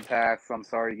long on my task. I'm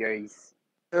sorry, guys.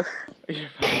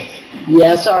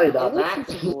 Yeah, sorry about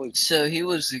that. So he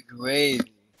was a grave.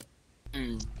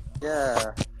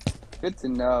 Yeah. Good to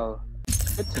know.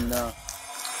 Good to know.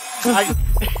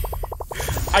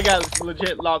 I got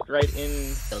legit locked right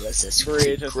in the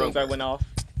bridge as soon as I went off.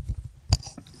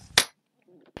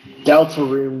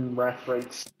 Deltarune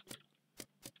reference.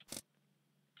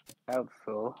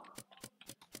 Helpful.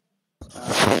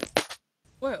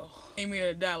 Well, ain't mean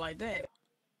to die like that.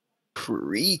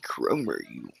 Pre-Cromer,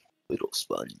 you little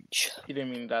sponge. You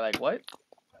didn't mean to die like what?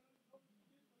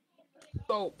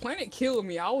 So, Planet killed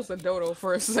me. I was a dodo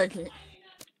for a second.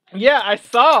 Yeah, I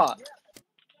saw.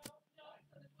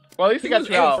 Well, at least he got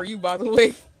you out. For you, by the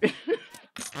way.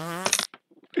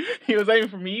 He was aiming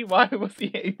for me? Why was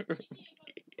he aiming for me?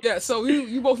 Yeah, so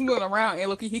you both moving around, and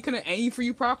look, he couldn't aim for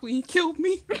you properly. He killed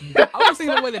me. I was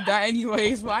thinking of a way to die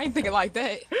anyways, but I ain't thinking like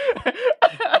that.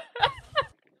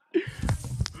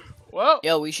 Well,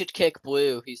 yo, we should kick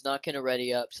Blue. He's not gonna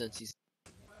ready up since he's.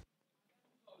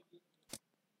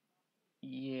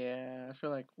 Yeah, I feel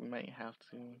like we might have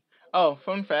to. Oh,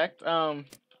 fun fact.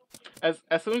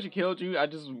 As soon as you killed you, I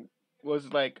just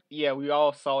was like, yeah, we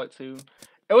all saw it too.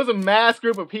 It was a mass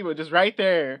group of people just right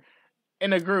there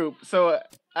in a group. So,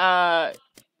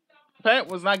 Plant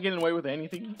was not getting away with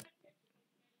anything.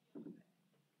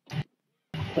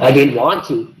 I didn't want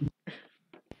to.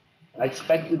 I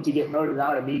expected to get voted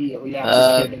out immediately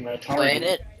after hitting my target.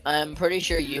 Planet, I'm pretty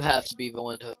sure you have to be the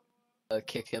one to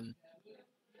kick him.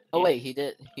 Oh wait, he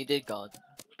did gone.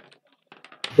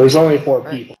 There's only 4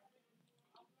 people.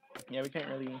 Yeah, we can't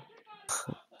really.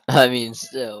 I mean,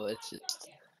 still, it's just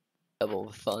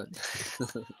double fun.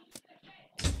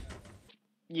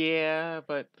 Yeah,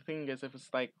 but the thing is, if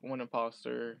it's like one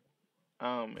imposter,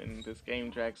 and this game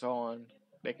drags on,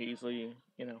 they can easily,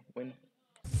 win.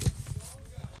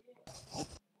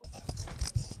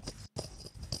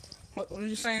 What were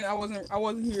you saying? I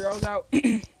wasn't here. I was out.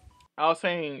 I was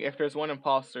saying if there's one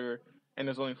imposter and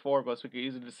there's only 4 of us, we could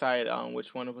easily decide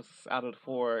which one of us out of the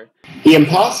 4. The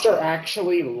imposter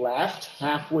actually left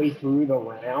halfway through the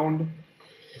round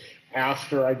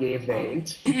after I gave the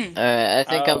hint. Alright, I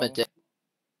think I'm a dick.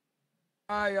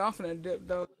 Yeah, I'm finna dip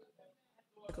though.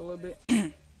 Like a little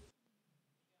bit.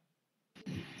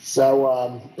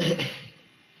 So,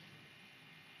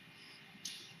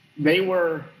 they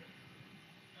were.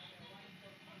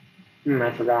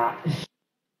 I forgot.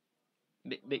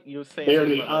 You were saying they're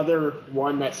the other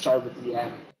one that started with the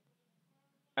M.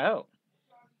 Oh.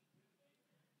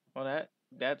 Well,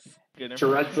 that's good.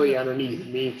 Directly underneath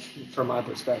me, from my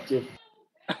perspective.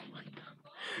 Oh my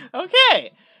god.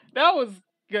 Okay, that was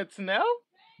good to know.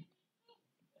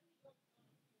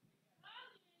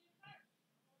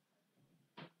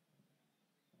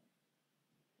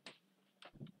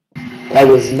 I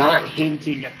was not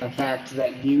hinting at the fact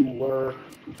that you were,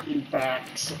 in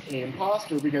fact, an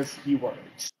imposter because you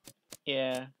weren't.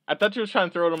 Yeah, I thought you were trying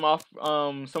to throw them off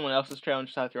someone else's trail and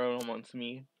try to throw them onto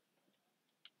me.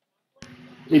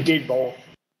 It did both.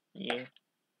 Yeah.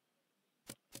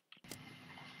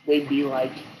 They'd be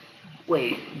like,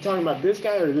 wait, you talking about this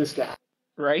guy or this guy?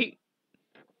 Right?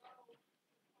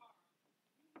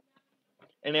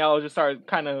 And they all just started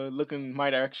kind of looking my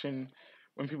direction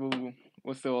when people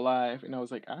was still alive. And I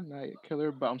was like, I'm not a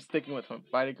killer, but I'm sticking with my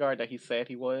bodyguard that he said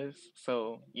he was.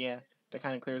 So, yeah, that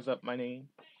kind of clears up my name.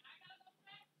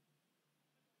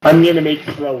 I'm going to make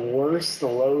the worst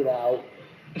loadout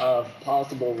of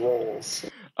possible roles.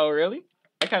 Oh, really?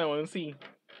 I kind of want to see.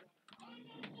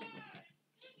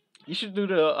 You should do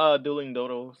the dueling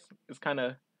dodos. It's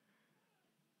gonna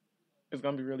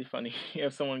be really funny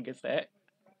if someone gets that.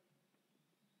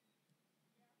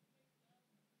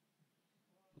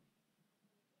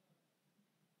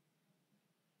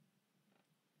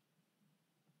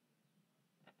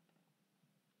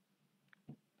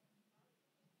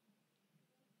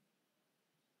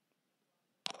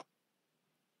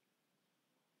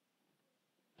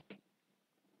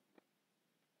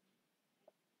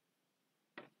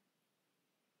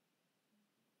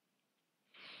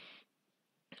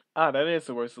 Ah, that is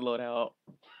the worst loadout.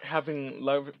 Having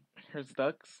lovers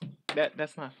ducks.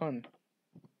 That's not fun.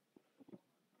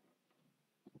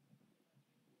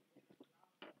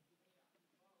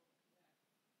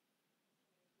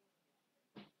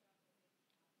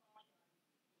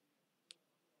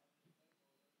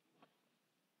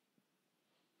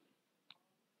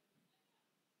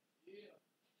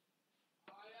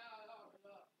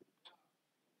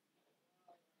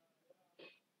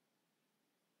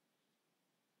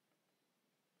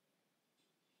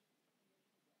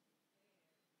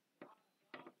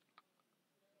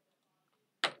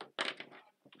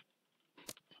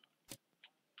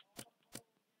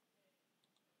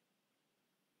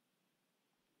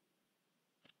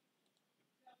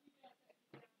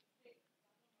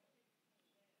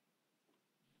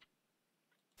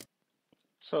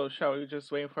 So shall we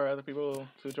just wait for other people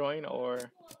to join, or?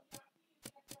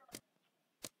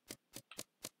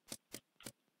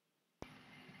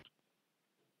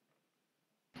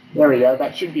 There we go.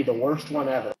 That should be the worst one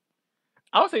ever.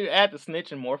 I would say add the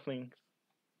snitch and morphling.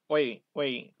 Wait,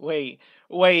 what?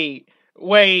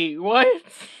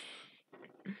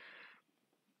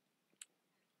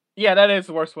 Yeah, that is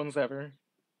the worst ones ever.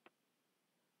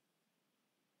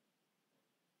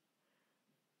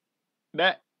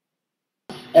 That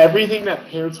everything that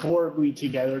pairs horribly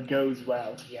together goes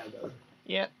well together.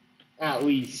 Yeah. At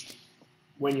least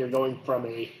when you're going from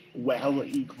a well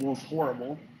equals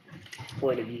horrible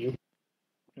point of view.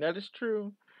 That is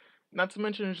true. Not to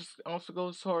mention, it just also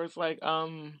goes towards like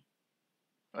how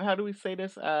do we say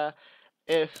this?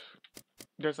 If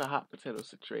there's a hot potato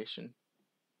situation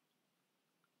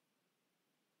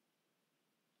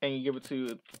and you give it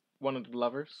to one of the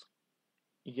lovers,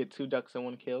 you get 2 ducks and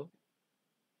 1 kill.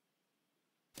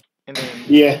 And then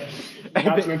yeah,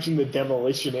 not to mention the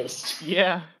demolitionist.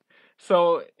 Yeah,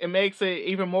 so it makes it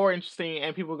even more interesting,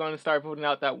 and people are going to start voting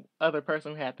out that other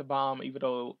person who had the bomb, even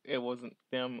though it wasn't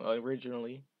them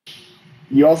originally.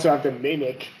 You also have to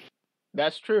mimic.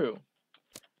 That's true.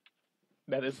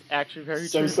 That is actually very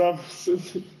true.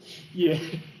 Yeah.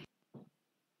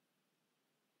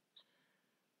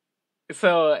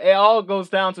 So it all goes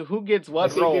down to who gets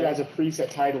what role. I think it has a preset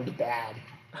titled bad.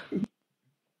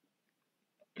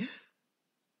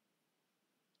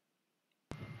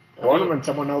 I wonder when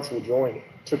someone else will join. It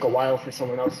took a while for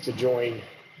someone else to join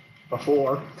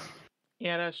before.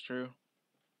 Yeah, that's true.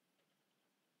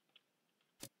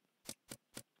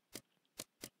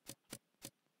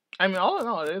 I mean, all in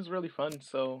all, it is really fun,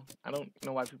 so I don't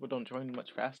know why people don't join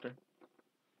much faster.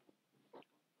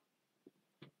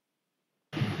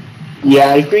 Yeah,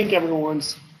 I think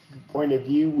everyone's point of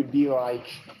view would be like,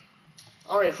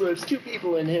 alright, so there's 2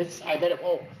 people in this, I bet it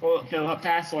won't fill up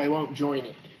fast, so I won't join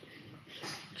it.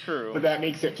 True. But that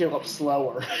makes it fill up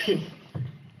slower.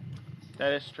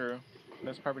 That is true.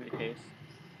 That's probably the case.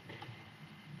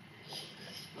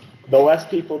 The less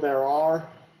people there are,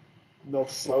 the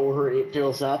slower it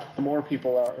fills up. The more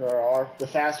people there are, the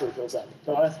faster it fills up.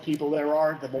 The less people there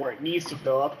are, the more it needs to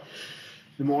fill up.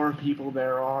 The more people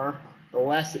there are, the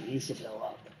less it needs to fill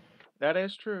up. That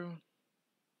is true.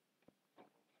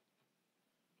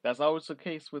 That's always the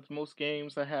case with most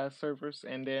games that have servers,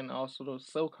 and then also those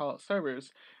so-called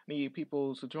servers need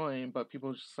people to join, but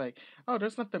people are just like, oh,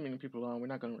 there's not that many people on, we're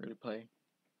not going to really play.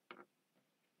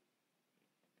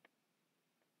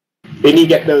 Then you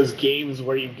get those games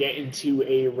where you get into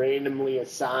a randomly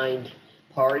assigned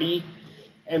party,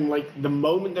 and like the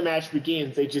moment the match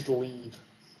begins, they just leave.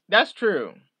 That's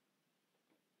true.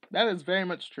 That is very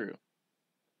much true.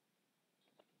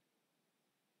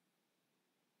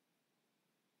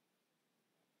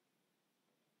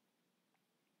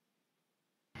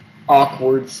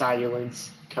 Awkward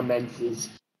silence commences.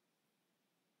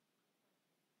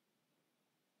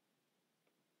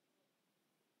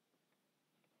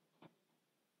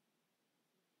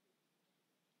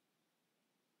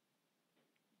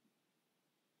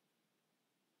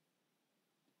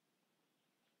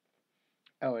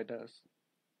 Oh, it does.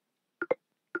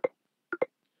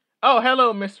 Oh,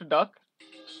 hello, Mr. Duck.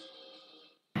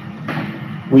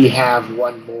 We have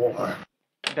one more.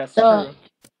 That's true.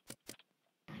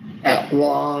 At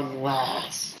long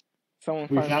last, we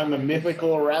found the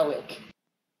mythical relic.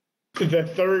 The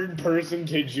 3rd person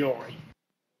to join.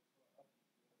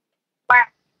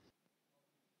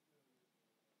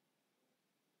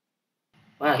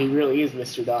 Wow, he really is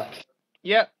Mr. Duck.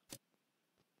 Yep.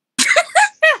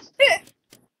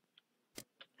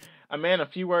 A man of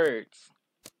few words.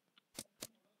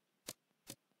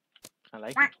 I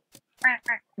like it.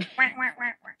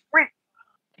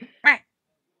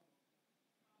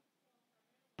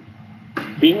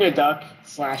 Being a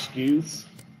duck/goose,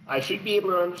 I should be able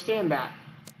to understand that.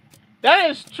 That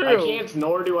is true. I can't,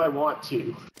 nor do I want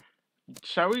to.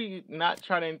 Shall we not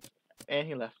try to... And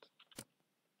he left.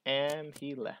 And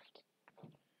he left.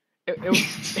 It was...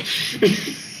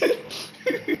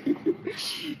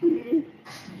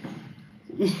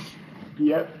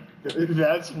 Yep.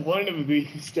 That's one of the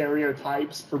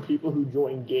stereotypes for people who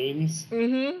join games.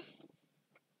 Mm-hmm.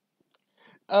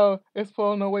 Oh, it's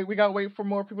full. No, wait. We gotta wait for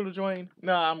more people to join.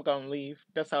 No, I'm gonna leave.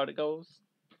 That's how it goes.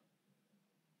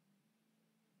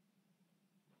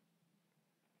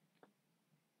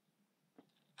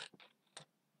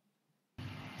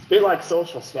 It's a bit like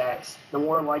social stats. The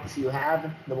more likes you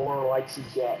have, the more likes you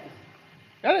get.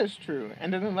 That is true.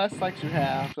 And then the less likes you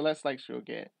have, the less likes you'll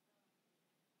get.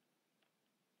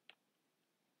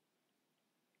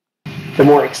 The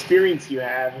more experience you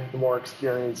have, the more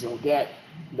experience you'll get,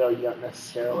 though you don't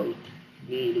necessarily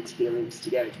need experience to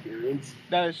get experience.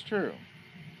 That is true.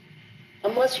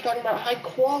 Unless you're talking about high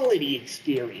quality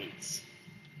experience.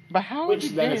 But how would you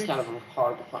gain? Which then is kind of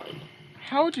hard to find.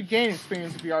 How would you gain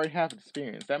experience if you already have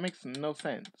experience? That makes no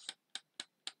sense.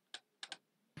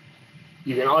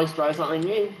 You can always try something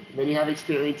new, then you have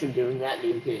experience in doing that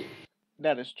new thing.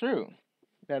 That is true.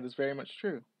 That is very much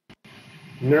true.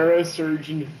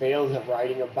 Neurosurgeon fails at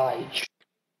riding a bike.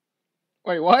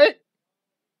 Wait, what?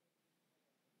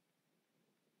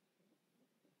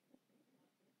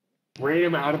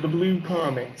 Random out of the blue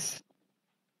comments.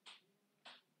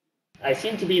 I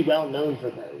seem to be well known for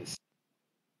those.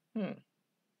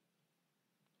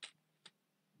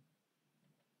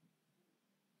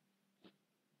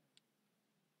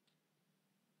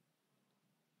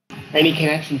 Any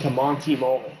connection to Monty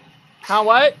Mole? How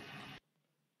what?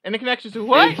 Any connection to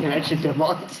what? Any connection to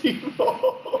Monty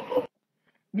Mole?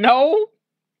 No,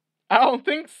 I don't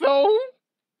think so.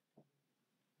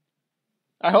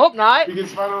 I hope not.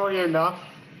 Because funnily enough,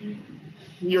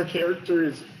 your character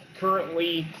is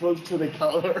currently close to the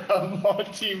color of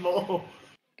Monty Mole.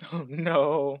 Oh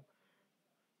no.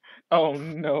 Oh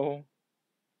no.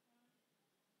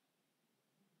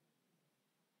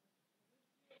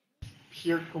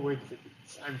 Pure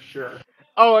coincidence, I'm sure.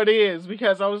 Oh, it is,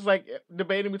 because I was like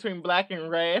debating between black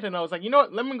and red, and I was like, you know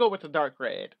what? Let me go with the dark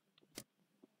red.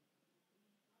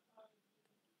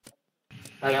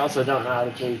 I also don't know how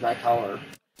to change my color.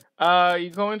 You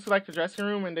go into like the dressing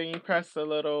room, and then you press a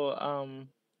little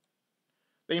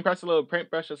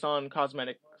paintbrush that's on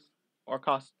cosmetics or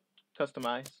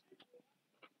customize.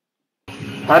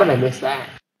 How did I miss that?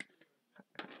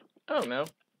 I don't know.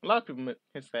 A lot of people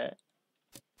miss that.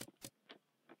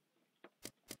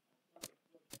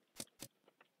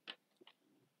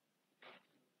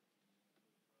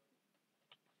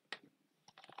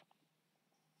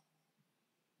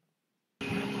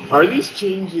 Are these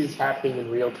changes happening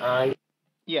in real time?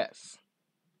 Yes.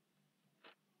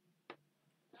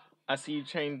 I see you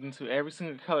change into every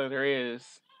single color there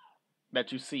is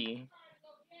that you see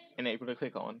and able to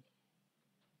click on.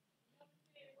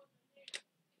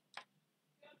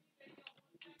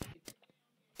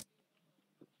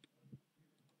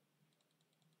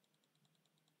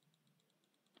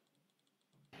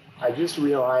 I just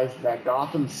realized that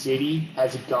Gotham City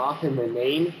has Gotham in the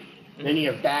name, and then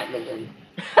you have Batman.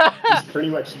 He's pretty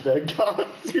much the Gotham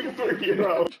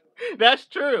superhero. That's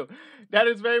true. That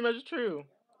is very much true.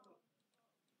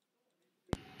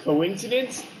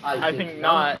 Coincidence? I think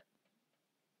not.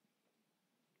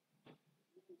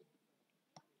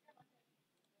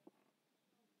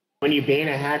 When you ban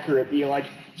a hacker, it'd be like,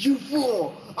 you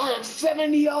fool! I have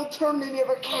 70 alternative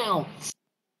accounts!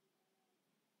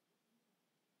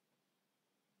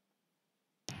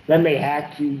 Then they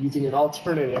hack you using an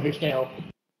alternative account.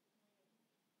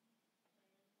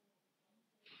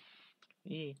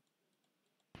 Yeah.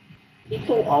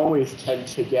 People always tend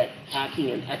to get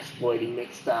hacking and exploiting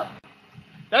mixed up.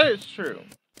 That is true.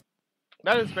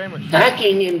 That is very much true.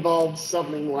 Hacking involves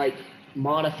something like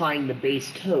modifying the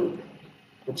base code.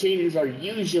 The changes are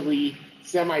usually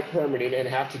semi-permanent and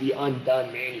have to be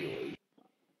undone manually.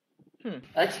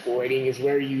 Exploiting is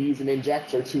where you use an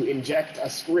injector to inject a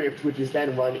script which is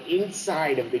then run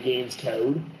inside of the game's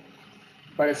code,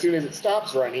 but as soon as it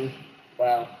stops running,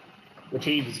 well, the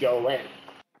changes go away.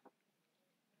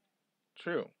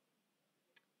 True.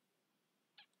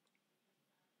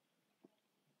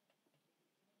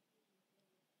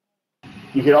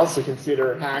 You could also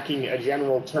consider hacking a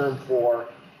general term for,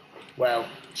 well,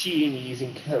 cheating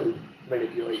using code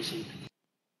manipulation.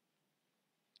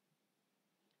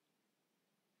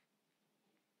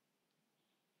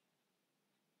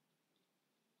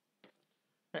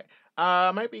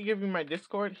 I might be giving my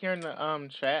Discord here in the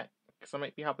chat, because I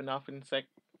might be hopping off in a sec.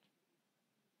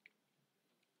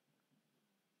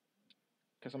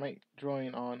 Because I might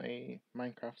join on a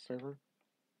Minecraft server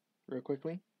real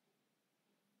quickly.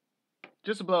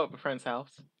 Just to blow up a friend's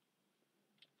house.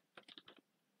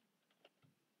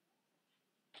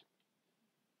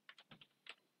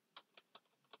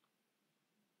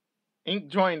 Ink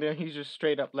joined and he just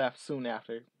straight up left soon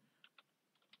after.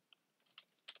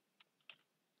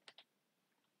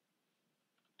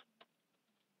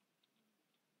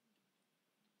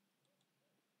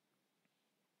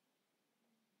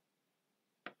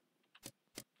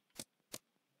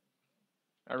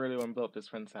 I really want to blow up this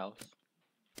friend's house.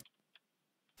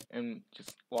 And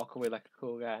just walk away like a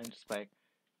cool guy and just like,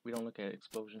 we don't look at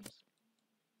explosions.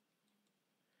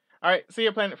 Alright, see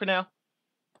you, Planet, for now.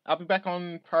 I'll be back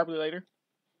on probably later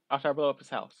after I blow up his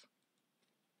house.